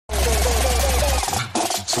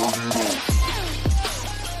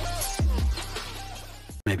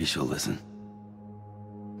maybe she'll listen.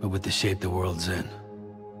 But with the shape the world's in,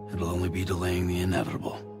 it'll only be delaying the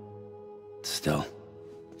inevitable. Still,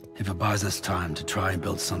 if it buys us time to try and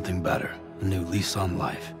build something better, a new lease on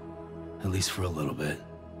life, at least for a little bit,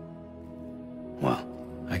 well,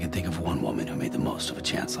 I can think of one woman who made the most of a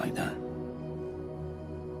chance like that.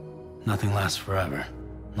 Nothing lasts forever,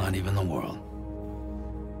 not even the world.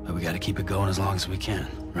 But we gotta keep it going as long as we can,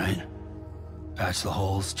 right? Patch the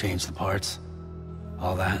holes, change the parts,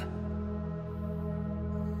 all that.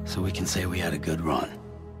 So we can say we had a good run,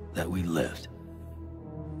 that we lived.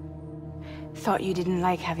 Thought you didn't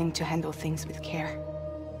like having to handle things with care.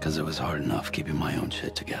 'Cause it was hard enough keeping my own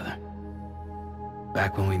shit together.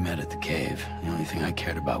 Back when we met at the cave, the only thing I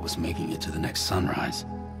cared about was making it to the next sunrise.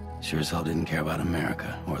 Sure as hell didn't care about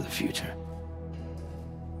America or the future.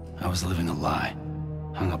 I was living a lie,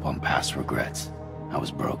 hung up on past regrets. I was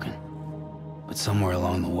broken. But somewhere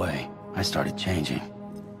along the way, I started changing.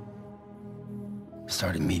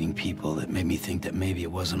 Started meeting people that made me think that maybe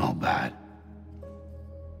it wasn't all bad.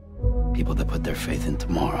 People that put their faith in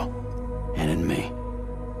tomorrow, and in me.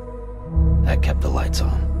 That kept the lights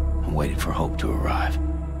on, and waited for hope to arrive.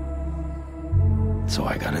 So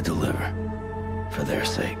I gotta deliver, for their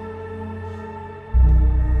sake.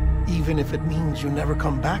 Even if it means you never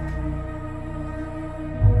come back?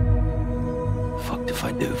 Fucked if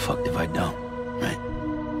I do, fucked if I don't, right?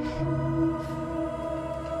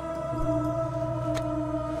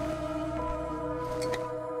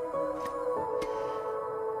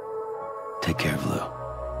 Take care of Lou.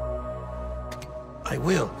 I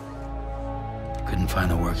will. Couldn't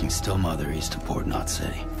find a working still mother east of Port Knot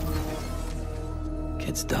City.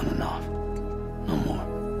 Kid's done enough. No more.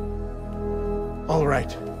 All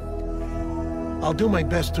right. I'll do my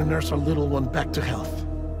best to nurse our little one back to health.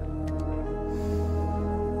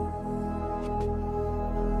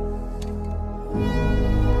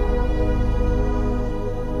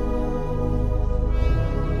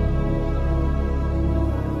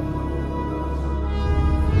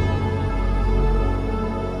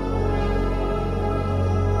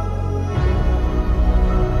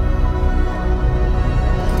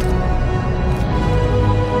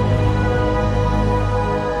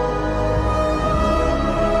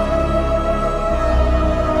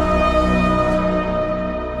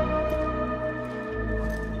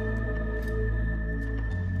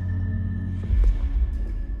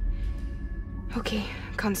 Okay,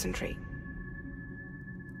 concentrate.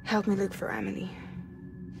 Help me look for Emily.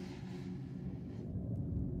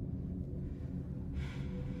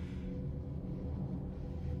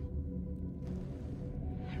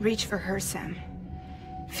 Reach for her, Sam.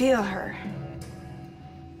 Feel her.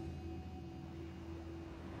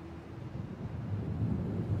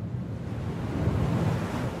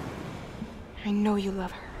 I know you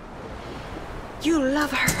love her. You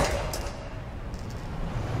love her!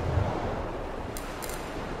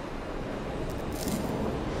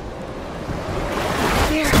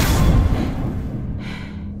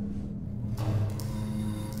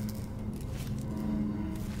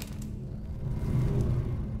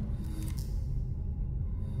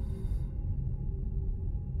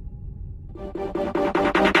 There.